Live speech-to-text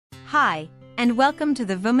Hi, and welcome to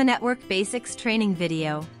the VUMA-network Basics training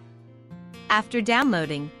video. After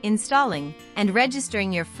downloading, installing, and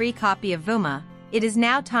registering your free copy of VUMA, it is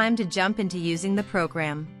now time to jump into using the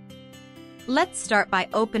program. Let's start by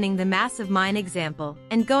opening the Massive Mine example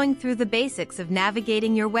and going through the basics of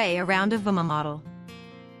navigating your way around a VUMA model.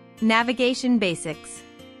 Navigation Basics.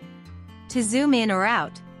 To zoom in or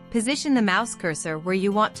out, position the mouse cursor where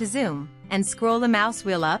you want to zoom, and scroll the mouse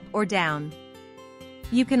wheel up or down.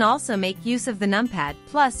 You can also make use of the numpad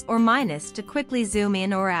plus or minus to quickly zoom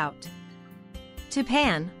in or out. To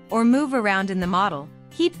pan, or move around in the model,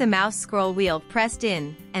 keep the mouse scroll wheel pressed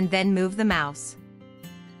in, and then move the mouse.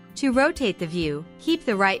 To rotate the view, keep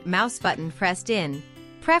the right mouse button pressed in,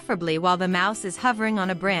 preferably while the mouse is hovering on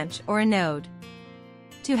a branch or a node.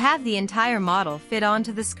 To have the entire model fit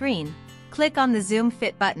onto the screen, click on the Zoom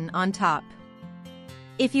Fit button on top.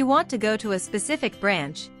 If you want to go to a specific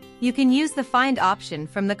branch, you can use the Find option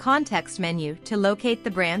from the context menu to locate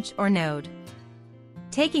the branch or node.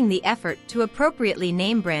 Taking the effort to appropriately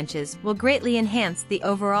name branches will greatly enhance the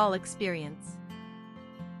overall experience.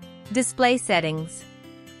 Display Settings.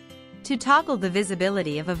 To toggle the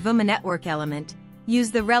visibility of a VUMA network element,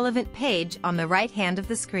 use the relevant page on the right hand of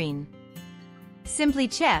the screen. Simply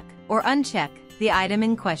check or uncheck the item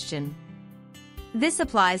in question. This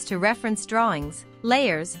applies to reference drawings,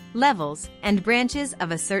 layers, levels, and branches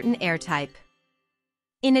of a certain air type.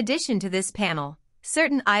 In addition to this panel,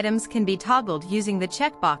 certain items can be toggled using the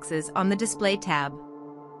checkboxes on the Display tab.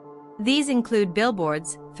 These include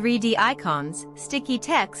billboards, 3D icons, sticky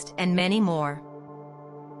text, and many more.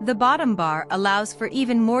 The bottom bar allows for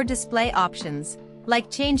even more display options,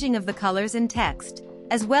 like changing of the colors and text,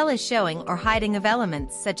 as well as showing or hiding of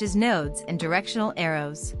elements such as nodes and directional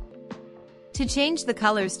arrows. To change the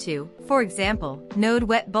colors to, for example, node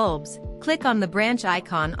wet bulbs, click on the branch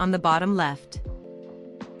icon on the bottom left.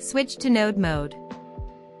 Switch to node mode.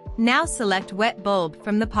 Now select wet bulb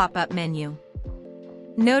from the pop-up menu.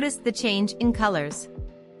 Notice the change in colors.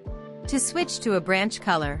 To switch to a branch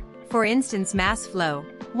color, for instance mass flow,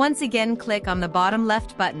 once again click on the bottom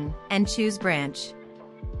left button and choose branch.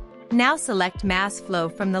 Now select mass flow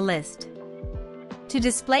from the list. To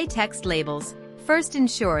display text labels, first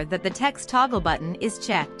ensure that the text toggle button is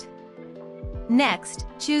checked. Next,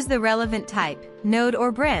 choose the relevant type, node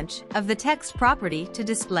or branch, of the text property to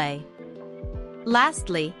display.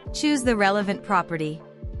 Lastly, choose the relevant property.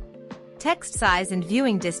 Text size and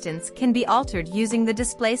viewing distance can be altered using the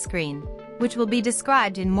display screen, which will be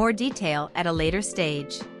described in more detail at a later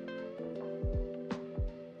stage.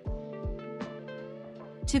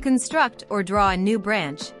 To construct or draw a new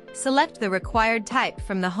branch, select the required type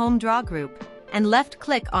from the Home Draw group, and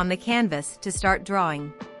left-click on the canvas to start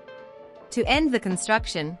drawing. To end the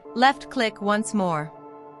construction, left-click once more.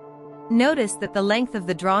 Notice that the length of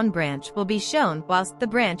the drawn branch will be shown whilst the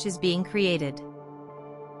branch is being created.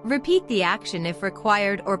 Repeat the action if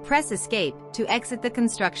required or press Escape to exit the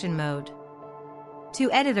construction mode. To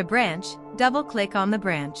edit a branch, double-click on the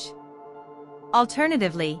branch.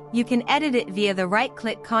 Alternatively, you can edit it via the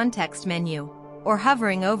right-click context menu, or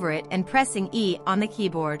hovering over it and pressing E on the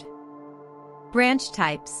keyboard. Branch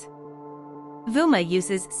Types. VUMA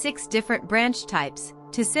uses 6 different branch types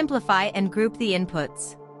to simplify and group the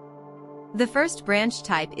inputs. The first branch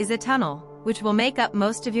type is a tunnel, which will make up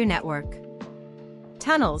most of your network.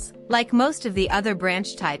 Tunnels, like most of the other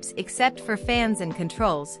branch types except for fans and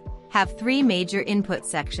controls, have 3 major input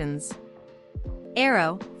sections: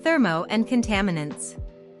 aero, thermo, and contaminants.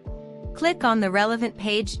 Click on the relevant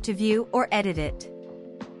page to view or edit it.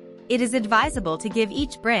 It is advisable to give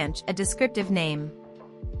each branch a descriptive name.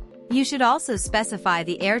 You should also specify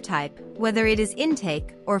the air type, whether it is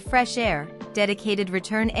intake or fresh air, dedicated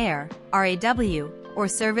return air, RAW, or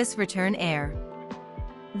service return air.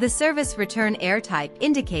 The service return air type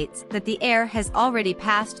indicates that the air has already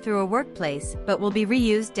passed through a workplace but will be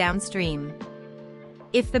reused downstream.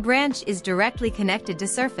 If the branch is directly connected to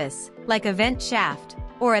surface, like a vent shaft,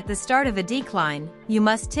 or at the start of a decline, you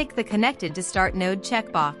must tick the Connected to Start Node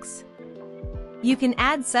checkbox. You can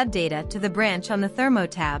add subdata to the branch on the Thermo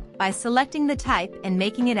tab by selecting the type and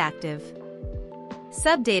making it active.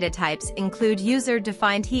 Subdata types include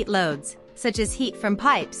user-defined heat loads, such as heat from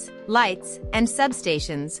pipes, lights, and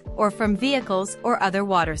substations, or from vehicles or other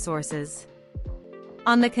water sources.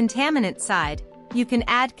 On the contaminant side, you can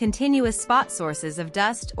add continuous spot sources of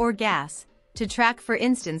dust or gas, to track for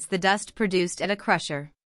instance the dust produced at a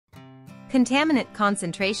crusher. Contaminant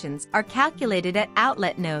concentrations are calculated at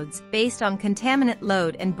outlet nodes based on contaminant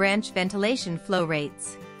load and branch ventilation flow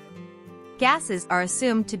rates. Gases are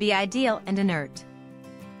assumed to be ideal and inert.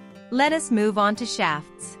 Let us move on to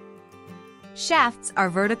shafts. Shafts are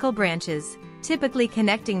vertical branches, typically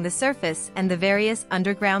connecting the surface and the various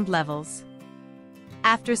underground levels.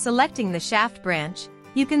 After selecting the shaft branch,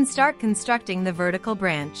 you can start constructing the vertical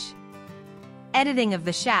branch. Editing of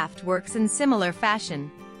the shaft works in similar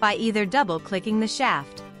fashion, by either double-clicking the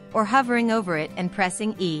shaft, or hovering over it and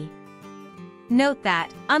pressing E. Note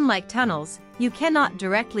that, unlike tunnels, you cannot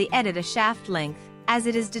directly edit a shaft length, as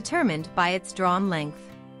it is determined by its drawn length.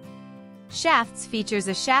 Shafts features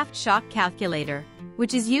a shaft shock calculator,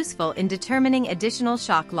 which is useful in determining additional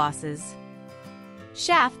shock losses.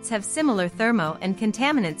 Shafts have similar thermo and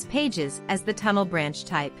contaminants pages as the tunnel branch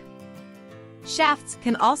type. Shafts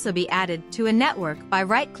can also be added to a network by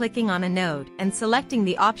right-clicking on a node and selecting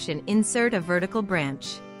the option Insert a Vertical Branch.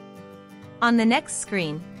 On the next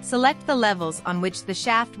screen, select the levels on which the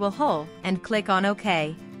shaft will hold and click on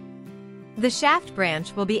OK. The shaft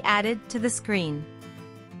branch will be added to the screen.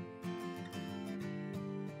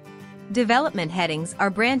 Development headings are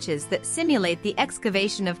branches that simulate the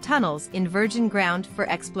excavation of tunnels in virgin ground for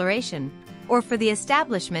exploration, or for the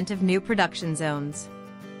establishment of new production zones.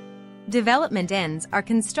 Development ends are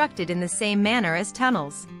constructed in the same manner as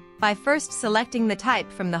tunnels, by first selecting the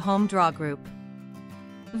type from the home draw group.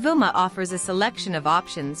 VUMA offers a selection of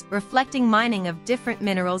options reflecting mining of different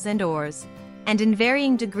minerals and ores, and in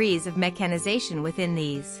varying degrees of mechanization within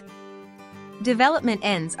these. Development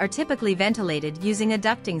ends are typically ventilated using a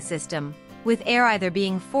ducting system, with air either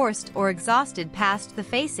being forced or exhausted past the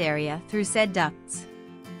face area through said ducts.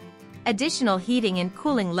 Additional heating and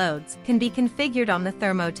cooling loads can be configured on the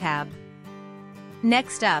Thermo tab.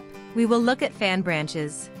 Next up, we will look at fan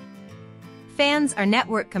branches. Fans are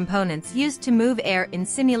network components used to move air in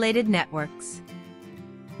simulated networks.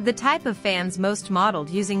 The type of fans most modeled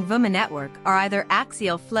using VUMA-network are either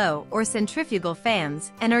axial flow or centrifugal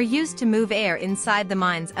fans and are used to move air inside the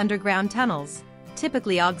mine's underground tunnels,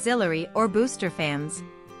 typically auxiliary or booster fans,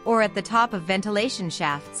 or at the top of ventilation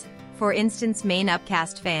shafts, for instance main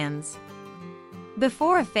upcast fans.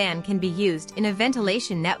 Before a fan can be used in a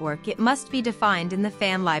ventilation network, it must be defined in the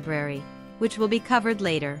fan library, which will be covered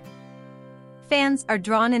later. Fans are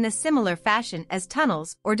drawn in a similar fashion as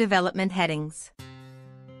tunnels or development headings.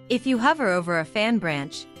 If you hover over a fan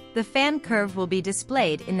branch, the fan curve will be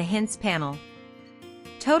displayed in the hints panel.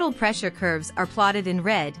 Total pressure curves are plotted in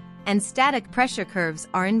red, and static pressure curves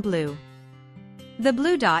are in blue. The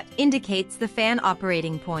blue dot indicates the fan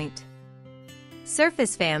operating point.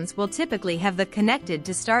 Surface fans will typically have the Connected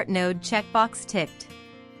to Start node checkbox ticked.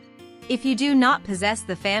 If you do not possess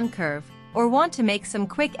the fan curve, or want to make some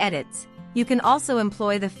quick edits, you can also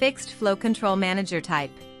employ the Fixed Flow Control Manager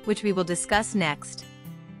type, which we will discuss next.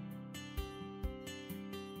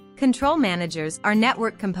 Control managers are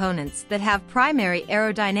network components that have primary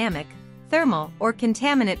aerodynamic, thermal, or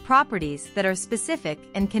contaminant properties that are specific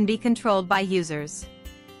and can be controlled by users.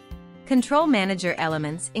 Control manager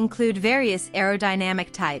elements include various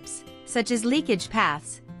aerodynamic types, such as leakage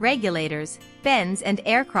paths, regulators, bends and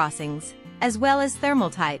air crossings, as well as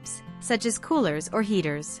thermal types, such as coolers or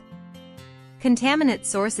heaters. Contaminant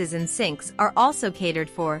sources and sinks are also catered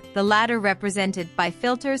for, the latter represented by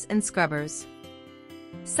filters and scrubbers.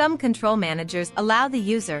 Some control managers allow the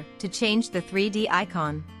user to change the 3D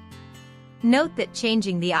icon. Note that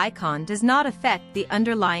changing the icon does not affect the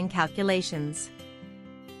underlying calculations.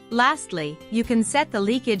 Lastly, you can set the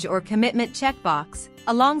leakage or commitment checkbox,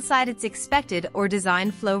 alongside its expected or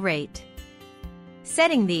designed flow rate.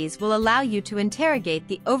 Setting these will allow you to interrogate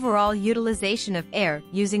the overall utilization of air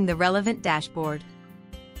using the relevant dashboard.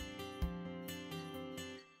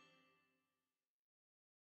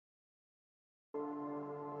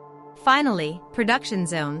 Finally, production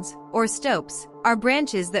zones, or stopes, are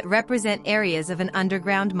branches that represent areas of an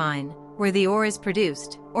underground mine, where the ore is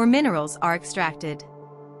produced, or minerals are extracted.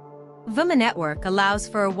 VUMA-network allows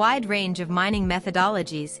for a wide range of mining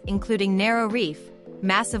methodologies including narrow reef,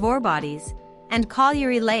 massive ore bodies, and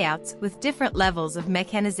colliery layouts with different levels of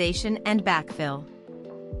mechanization and backfill.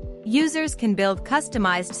 Users can build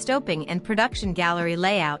customized stoping and production gallery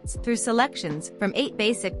layouts through selections from 8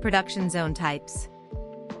 basic production zone types.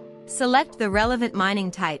 Select the relevant mining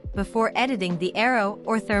type before editing the aero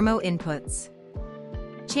or thermo inputs.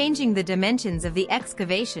 Changing the dimensions of the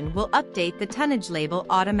excavation will update the tonnage label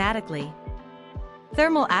automatically.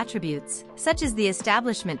 Thermal attributes, such as the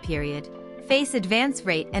establishment period, face advance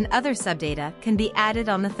rate and other subdata can be added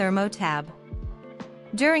on the Thermo tab.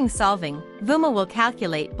 During solving, VUMA will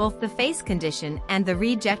calculate both the face condition and the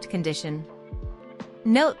reject condition.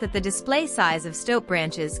 Note that the display size of stope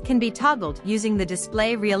branches can be toggled using the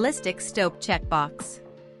Display Realistic Stope checkbox.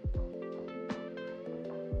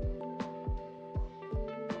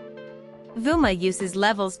 VUMA uses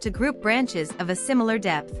levels to group branches of a similar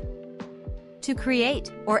depth. To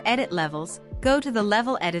create or edit levels, go to the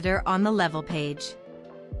level editor on the level page.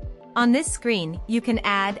 On this screen, you can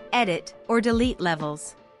add, edit, or delete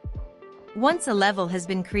levels. Once a level has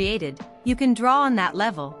been created, you can draw on that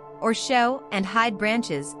level, or show and hide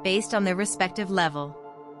branches based on their respective level.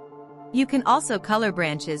 You can also color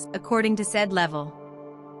branches according to said level.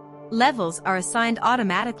 Levels are assigned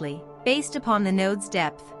automatically, based upon the node's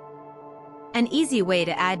depth. An easy way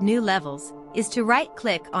to add new levels is to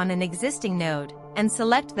right-click on an existing node and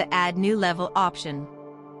select the Add New Level option.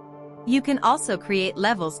 You can also create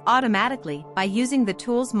levels automatically by using the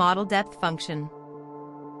tool's Model Depth function.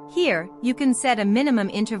 Here, you can set a minimum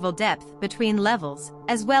interval depth between levels,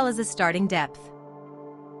 as well as a starting depth.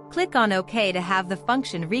 Click on OK to have the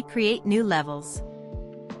function recreate new levels.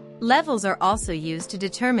 Levels are also used to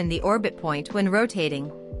determine the orbit point when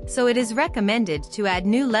rotating, so it is recommended to add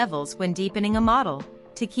new levels when deepening a model,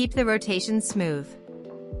 to keep the rotation smooth.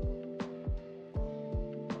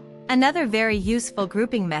 Another very useful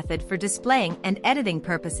grouping method for displaying and editing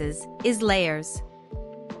purposes is layers.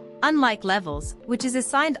 Unlike levels, which is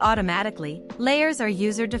assigned automatically, layers are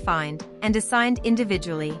user-defined and assigned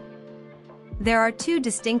individually. There are two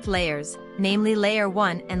distinct layers, namely Layer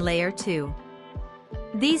 1 and Layer 2.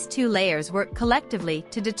 These two layers work collectively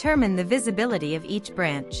to determine the visibility of each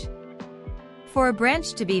branch. For a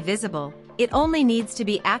branch to be visible, it only needs to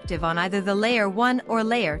be active on either the Layer 1 or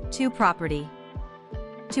Layer 2 property.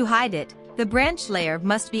 To hide it, the branch layer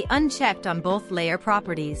must be unchecked on both layer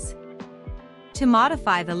properties. To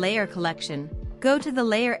modify the layer collection, go to the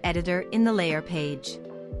layer editor in the layer page.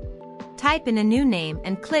 Type in a new name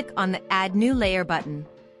and click on the Add New Layer button.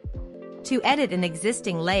 To edit an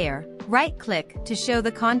existing layer, right-click to show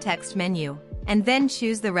the context menu, and then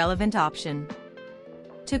choose the relevant option.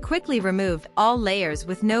 To quickly remove all layers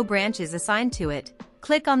with no branches assigned to it,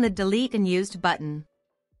 click on the Delete Unused button.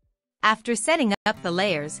 After setting up the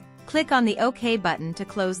layers, click on the OK button to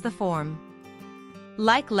close the form.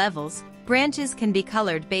 Like levels, branches can be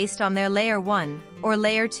colored based on their Layer 1 or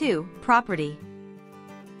Layer 2 property.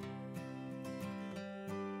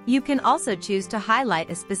 You can also choose to highlight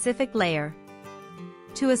a specific layer.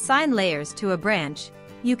 To assign layers to a branch,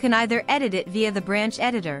 you can either edit it via the branch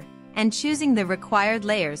editor and choosing the required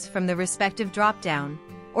layers from the respective drop-down,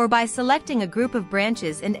 or by selecting a group of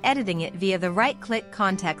branches and editing it via the right-click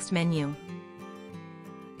context menu.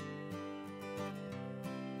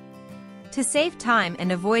 To save time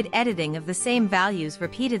and avoid editing of the same values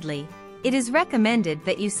repeatedly, it is recommended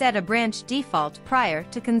that you set a branch default prior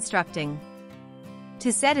to constructing.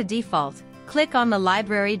 To set a default, click on the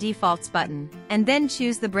Library Defaults button, and then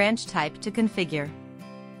choose the branch type to configure.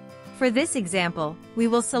 For this example, we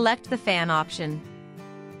will select the fan option.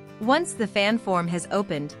 Once the fan form has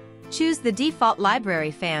opened, choose the default library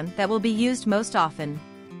fan that will be used most often.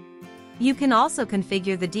 You can also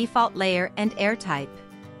configure the default layer and air type.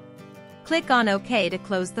 Click on OK to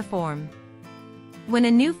close the form. When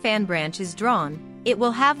a new fan branch is drawn, it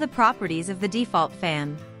will have the properties of the default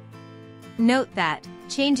fan. Note that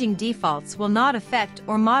changing defaults will not affect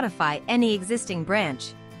or modify any existing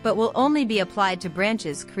branch, but will only be applied to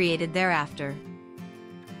branches created thereafter.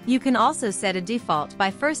 You can also set a default by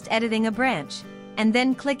first editing a branch, and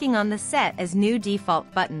then clicking on the Set as New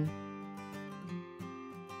Default button.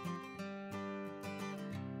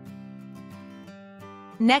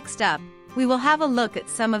 Next up, we will have a look at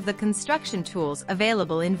some of the construction tools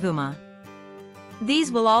available in VUMA.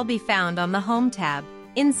 These will all be found on the Home tab,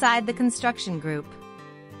 inside the Construction group.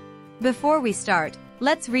 Before we start,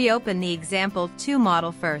 let's reopen the Example 2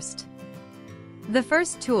 model first. The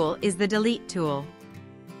first tool is the Delete tool.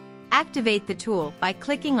 Activate the tool by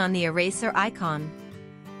clicking on the eraser icon.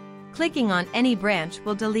 Clicking on any branch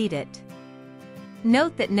will delete it.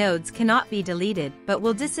 Note that nodes cannot be deleted but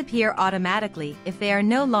will disappear automatically if they are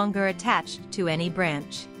no longer attached to any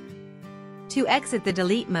branch. To exit the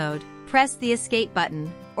delete mode, press the Escape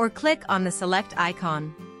button, or click on the Select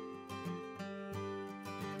icon.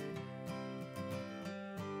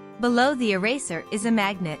 Below the eraser is a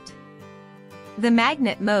magnet. The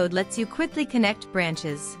magnet mode lets you quickly connect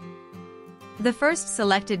branches. The first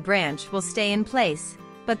selected branch will stay in place,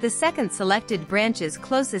 but the second selected branch's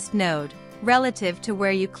closest node, relative to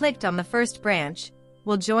where you clicked on the first branch,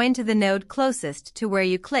 will join to the node closest to where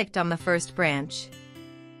you clicked on the first branch.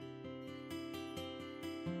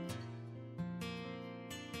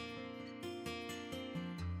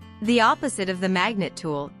 The opposite of the magnet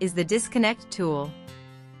tool is the disconnect tool.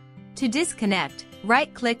 To disconnect,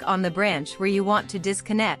 right-click on the branch where you want to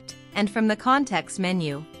disconnect, and from the context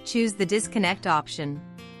menu, choose the disconnect option.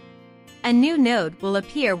 A new node will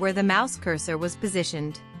appear where the mouse cursor was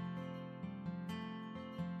positioned.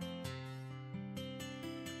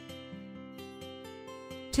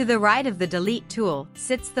 To the right of the Delete tool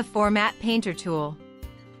sits the Format Painter tool.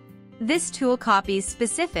 This tool copies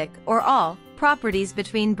specific or all properties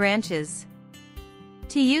between branches.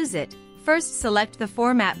 To use it, first select the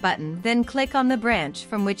Format button, then click on the branch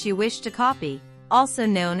from which you wish to copy, also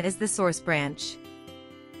known as the source branch.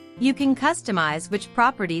 You can customize which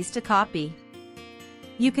properties to copy.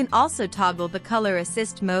 You can also toggle the Color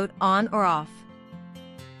Assist mode on or off.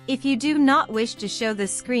 If you do not wish to show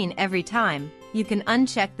this screen every time, you can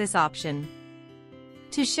uncheck this option.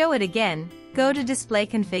 To show it again, go to Display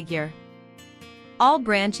Configure. All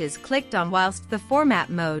branches clicked on whilst the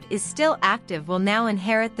format mode is still active will now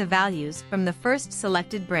inherit the values from the first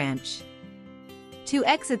selected branch. To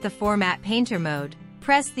exit the Format Painter mode,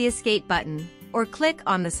 press the Escape button, or click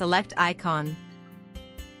on the Select icon.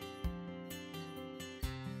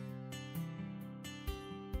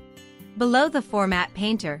 Below the Format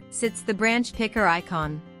Painter sits the Branch Picker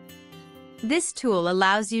icon. This tool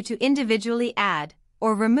allows you to individually add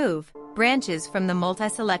or remove branches from the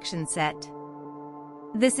multi-selection set.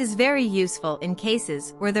 This is very useful in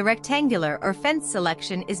cases where the rectangular or fence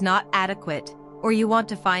selection is not adequate, or you want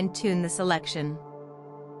to fine-tune the selection.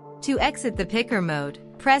 To exit the picker mode,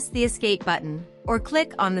 press the Escape button, or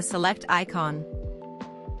click on the Select icon.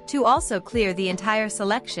 To also clear the entire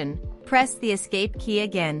selection, press the Escape key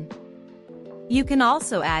again. You can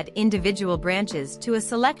also add individual branches to a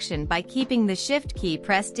selection by keeping the Shift key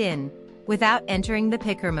pressed in, without entering the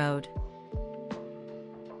picker mode.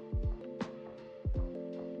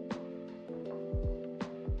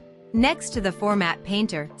 Next to the Format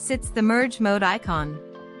Painter sits the Merge Mode icon.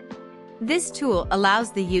 This tool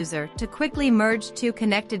allows the user to quickly merge two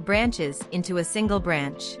connected branches into a single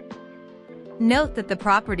branch. Note that the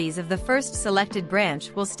properties of the first selected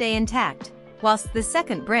branch will stay intact, whilst the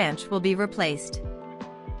second branch will be replaced.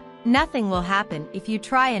 Nothing will happen if you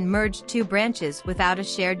try and merge two branches without a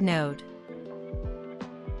shared node.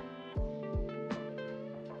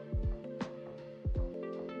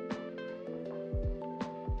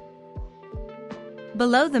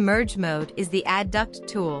 Below the Merge mode is the Add Duct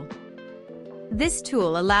tool. This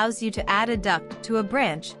tool allows you to add a duct to a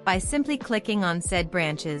branch by simply clicking on said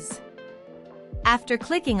branches. After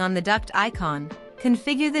clicking on the duct icon,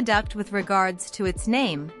 configure the duct with regards to its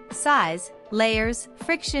name, size, layers,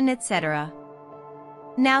 friction, etc.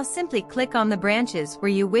 Now simply click on the branches where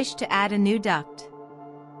you wish to add a new duct.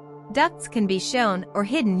 Ducts can be shown or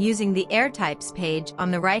hidden using the Air Types page on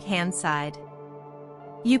the right-hand side.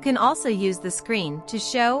 You can also use the screen to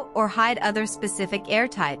show or hide other specific air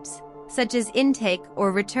types, such as intake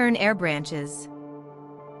or return air branches.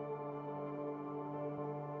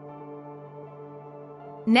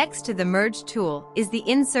 Next to the Merge tool is the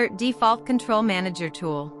Insert Default Control Manager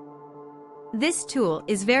tool. This tool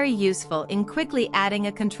is very useful in quickly adding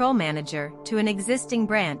a control manager to an existing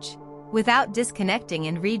branch, without disconnecting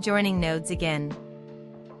and rejoining nodes again.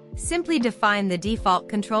 Simply define the default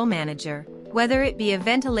control manager, whether it be a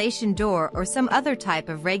ventilation door or some other type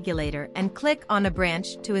of regulator, and click on a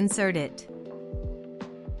branch to insert it.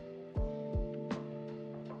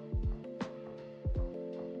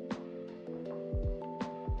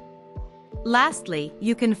 Lastly,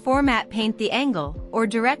 you can format paint the angle, or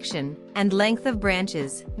direction, and length of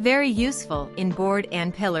branches, very useful in board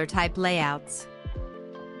and pillar type layouts.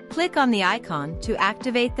 Click on the icon to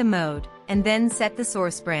activate the mode, and then set the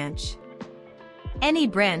source branch. Any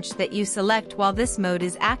branch that you select while this mode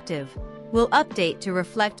is active will update to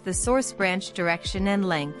reflect the source branch direction and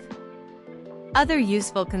length. Other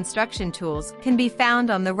useful construction tools can be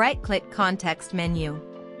found on the right-click context menu.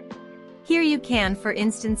 Here you can, for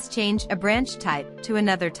instance, change a branch type to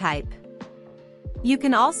another type. You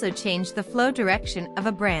can also change the flow direction of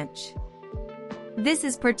a branch. This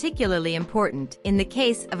is particularly important in the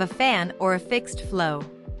case of a fan or a fixed flow.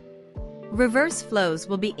 Reverse flows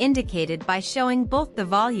will be indicated by showing both the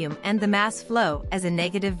volume and the mass flow as a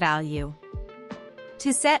negative value.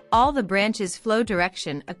 To set all the branches' flow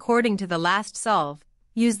direction according to the last solve,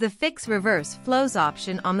 use the Fix Reverse Flows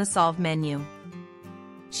option on the Solve menu.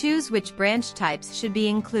 Choose which branch types should be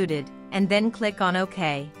included, and then click on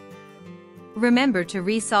OK. Remember to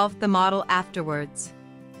resolve the model afterwards.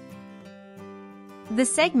 The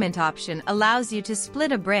Segment option allows you to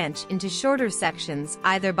split a branch into shorter sections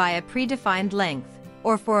either by a predefined length,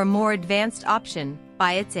 or for a more advanced option,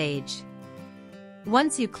 by its age.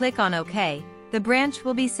 Once you click on OK, the branch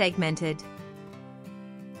will be segmented.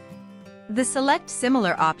 The Select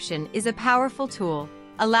Similar option is a powerful tool,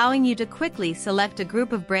 allowing you to quickly select a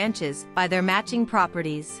group of branches by their matching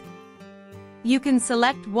properties. You can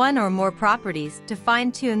select one or more properties to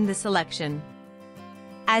fine-tune the selection.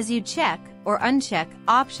 As you check or uncheck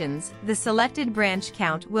options, the selected branch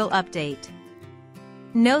count will update.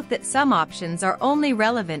 Note that some options are only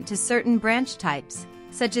relevant to certain branch types,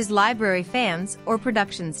 such as library fans or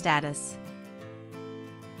production status.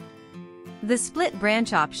 The split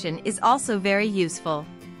branch option is also very useful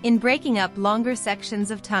in breaking up longer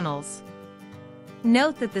sections of tunnels.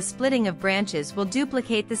 Note that the splitting of branches will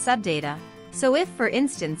duplicate the subdata, so if for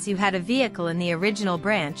instance you had a vehicle in the original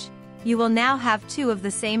branch, you will now have two of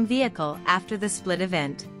the same vehicle after the split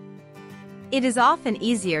event. It is often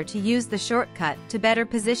easier to use the shortcut to better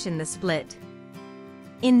position the split.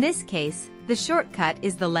 In this case, the shortcut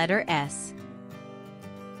is the letter S.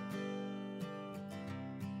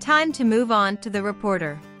 Time to move on to the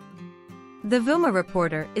reporter. The VUMA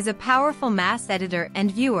reporter is a powerful mass editor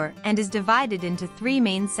and viewer and is divided into three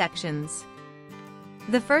main sections.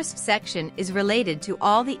 The first section is related to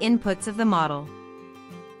all the inputs of the model.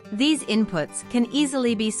 These inputs can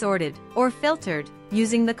easily be sorted or filtered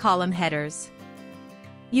using the column headers.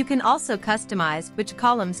 You can also customize which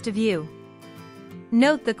columns to view.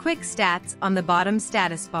 Note the quick stats on the bottom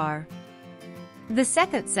status bar. The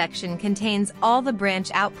second section contains all the branch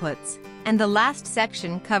outputs, and the last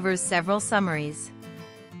section covers several summaries.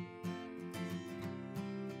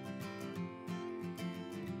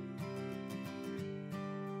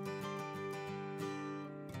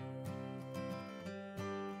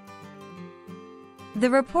 The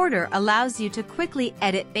reporter allows you to quickly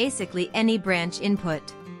edit basically any branch input.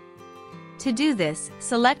 To do this,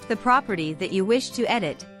 select the property that you wish to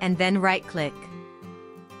edit and then right-click.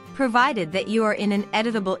 Provided that you are in an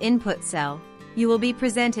editable input cell, you will be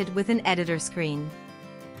presented with an editor screen.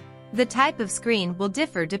 The type of screen will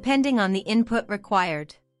differ depending on the input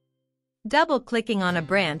required. Double-clicking on a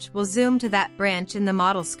branch will zoom to that branch in the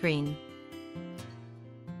model screen.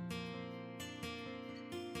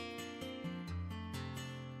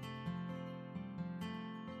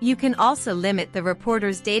 You can also limit the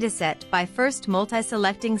reporter's dataset by first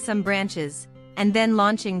multi-selecting some branches, and then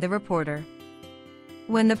launching the reporter.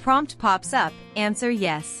 When the prompt pops up, answer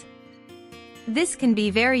yes. This can be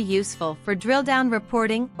very useful for drill-down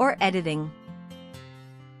reporting or editing.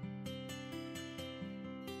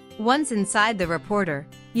 Once inside the reporter,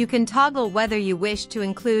 you can toggle whether you wish to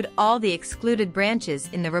include all the excluded branches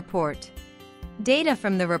in the report. Data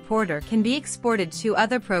from the reporter can be exported to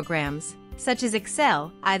other programs, such as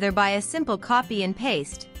Excel, either by a simple copy and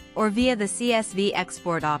paste, or via the CSV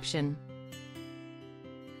export option.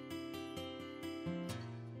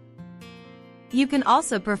 You can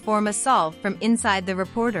also perform a solve from inside the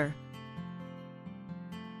reporter.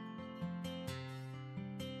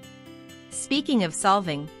 Speaking of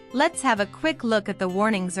solving, let's have a quick look at the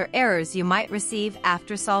warnings or errors you might receive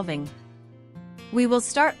after solving. We will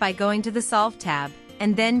start by going to the Solve tab,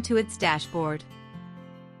 and then to its dashboard.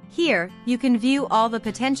 Here, you can view all the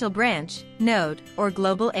potential branch, node, or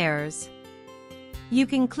global errors. You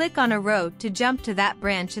can click on a row to jump to that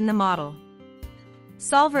branch in the model.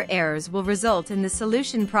 Solver errors will result in the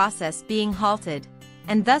solution process being halted,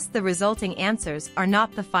 and thus the resulting answers are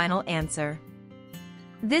not the final answer.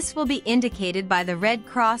 This will be indicated by the red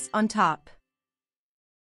cross on top.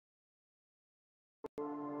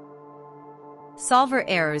 Solver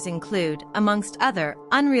errors include, amongst other,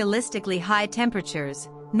 unrealistically high temperatures,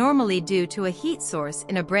 normally due to a heat source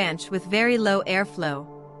in a branch with very low airflow,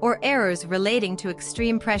 or errors relating to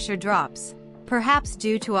extreme pressure drops, perhaps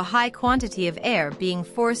due to a high quantity of air being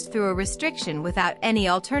forced through a restriction without any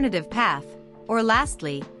alternative path, or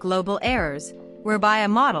lastly, global errors, whereby a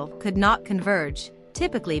model could not converge,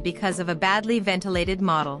 typically because of a badly ventilated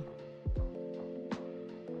model.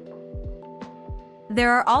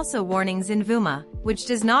 There are also warnings in VUMA, which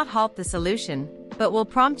does not halt the solution, but will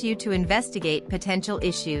prompt you to investigate potential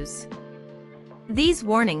issues. These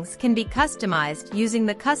warnings can be customized using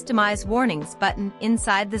the Customize Warnings button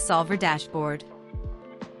inside the Solver dashboard.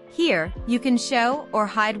 Here, you can show or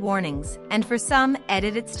hide warnings, and for some,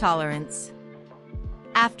 edit its tolerance.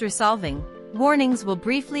 After solving, warnings will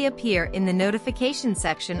briefly appear in the notification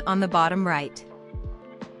section on the bottom right.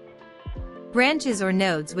 Branches or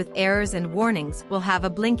nodes with errors and warnings will have a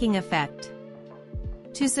blinking effect.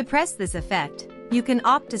 To suppress this effect, you can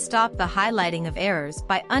opt to stop the highlighting of errors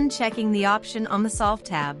by unchecking the option on the Solve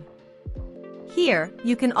tab. Here,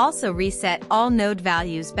 you can also reset all node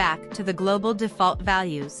values back to the global default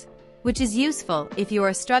values, which is useful if you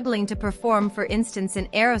are struggling to perform, for instance, an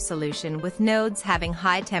arrow solution with nodes having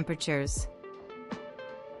high temperatures.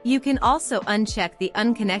 You can also uncheck the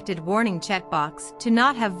Unconnected Warning checkbox to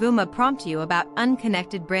not have VUMA prompt you about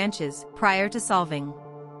unconnected branches prior to solving.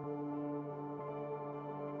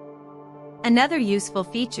 Another useful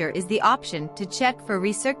feature is the option to check for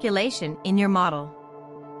recirculation in your model.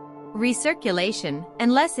 Recirculation,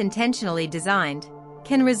 unless intentionally designed,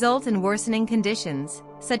 can result in worsening conditions,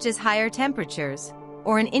 such as higher temperatures,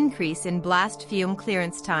 or an increase in blast fume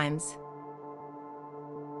clearance times.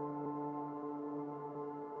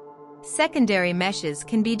 Secondary meshes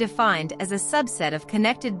can be defined as a subset of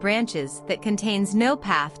connected branches that contains no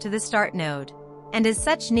path to the start node, and as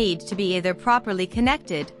such need to be either properly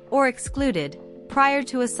connected or excluded prior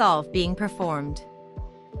to a solve being performed.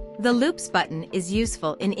 The loops button is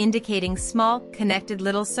useful in indicating small, connected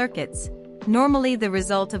little circuits, normally the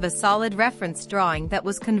result of a solid reference drawing that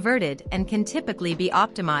was converted and can typically be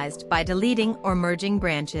optimized by deleting or merging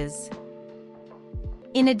branches.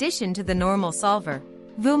 In addition to the normal solver,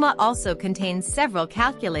 VUMA also contains several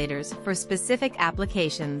calculators for specific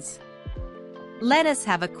applications. Let us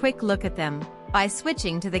have a quick look at them by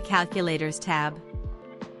switching to the Calculators tab.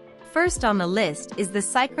 First on the list is the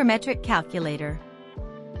Psychrometric Calculator.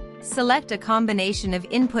 Select a combination of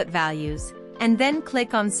input values, and then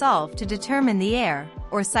click on Solve to determine the air,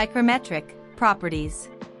 or psychrometric, properties.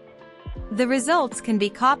 The results can be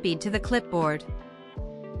copied to the clipboard.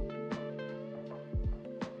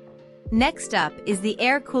 Next up is the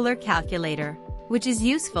Air Cooler Calculator, which is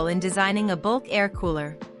useful in designing a bulk air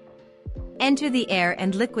cooler. Enter the air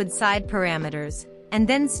and liquid side parameters, and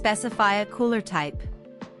then specify a cooler type.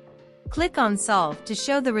 Click on Solve to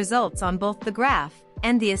show the results on both the graph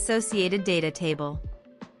and the associated data table.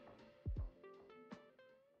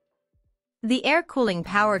 The Air Cooling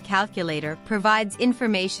Power Calculator provides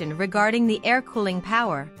information regarding the air cooling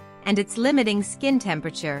power and its limiting skin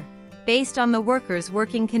temperature, based on the worker's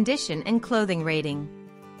working condition and clothing rating.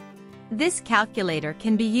 This calculator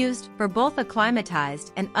can be used for both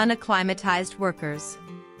acclimatized and unacclimatized workers.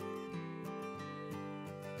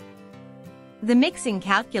 The Mixing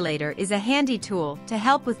Calculator is a handy tool to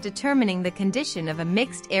help with determining the condition of a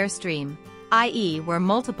mixed airstream, i.e., where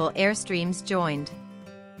multiple airstreams joined.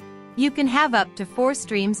 You can have up to 4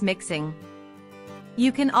 streams mixing.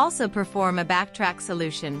 You can also perform a backtrack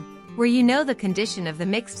solution, where you know the condition of the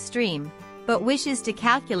mixed stream, but wishes to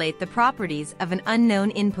calculate the properties of an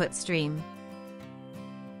unknown input stream.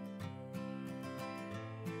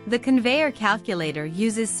 The Conveyor Calculator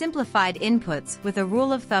uses simplified inputs with a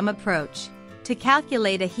rule of thumb approach to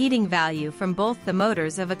calculate a heating value from both the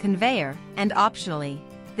motors of a conveyor and, optionally,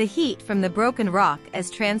 the heat from the broken rock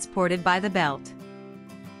as transported by the belt.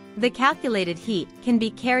 The calculated heat can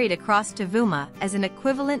be carried across to VUMA as an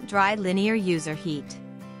equivalent dry linear user heat.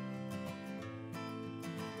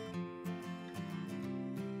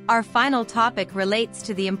 Our final topic relates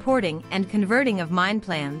to the importing and converting of mine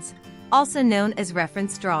plans, also known as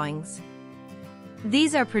reference drawings.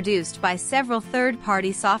 These are produced by several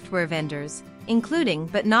third-party software vendors, including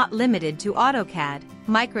but not limited to AutoCAD,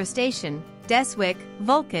 MicroStation, Deswick,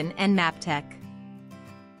 Vulkan, and Maptek.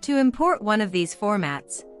 To import one of these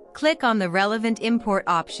formats, click on the relevant import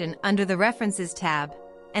option under the References tab,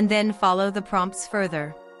 and then follow the prompts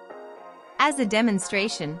further. As a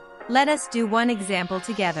demonstration, let us do one example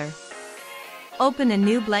together. Open a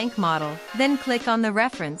new blank model, then click on the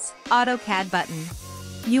Reference, AutoCAD button.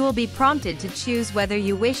 You will be prompted to choose whether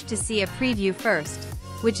you wish to see a preview first,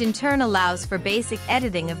 which in turn allows for basic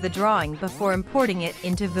editing of the drawing before importing it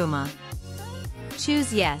into VUMA.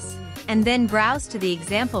 Choose Yes, and then browse to the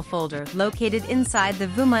example folder located inside the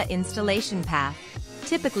VUMA installation path,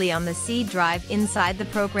 typically on the C drive inside the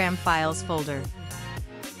Program Files folder.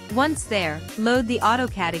 Once there, load the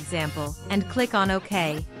AutoCAD example and click on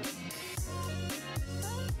OK.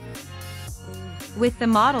 With the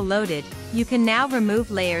model loaded, you can now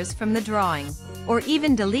remove layers from the drawing, or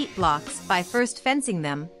even delete blocks by first fencing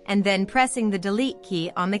them and then pressing the Delete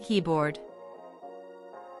key on the keyboard.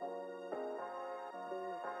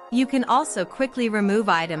 You can also quickly remove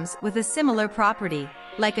items with a similar property,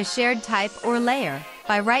 like a shared type or layer,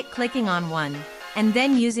 by right-clicking on one, and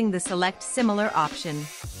then using the Select Similar option.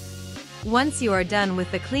 Once you are done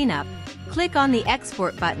with the cleanup, click on the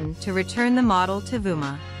Export button to return the model to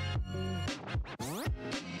VUMA.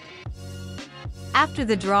 After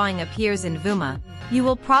the drawing appears in VUMA, you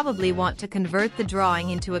will probably want to convert the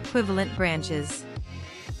drawing into equivalent branches.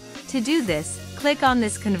 To do this, click on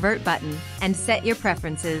this Convert button and set your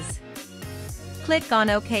preferences. Click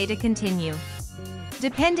on OK to continue.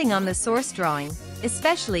 Depending on the source drawing,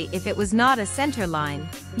 especially if it was not a center line,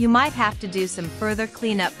 you might have to do some further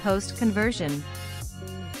cleanup post-conversion.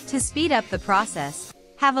 To speed up the process,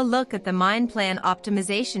 have a look at the Mine Plan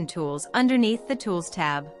Optimization tools underneath the Tools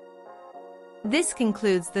tab. This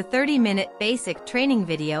concludes the 30-minute basic training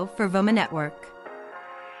video for VUMA-network.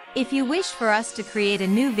 If you wish for us to create a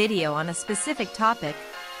new video on a specific topic,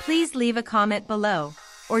 please leave a comment below,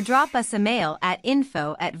 or drop us a mail at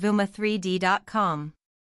info@vuma3d.com.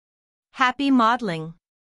 Happy modeling!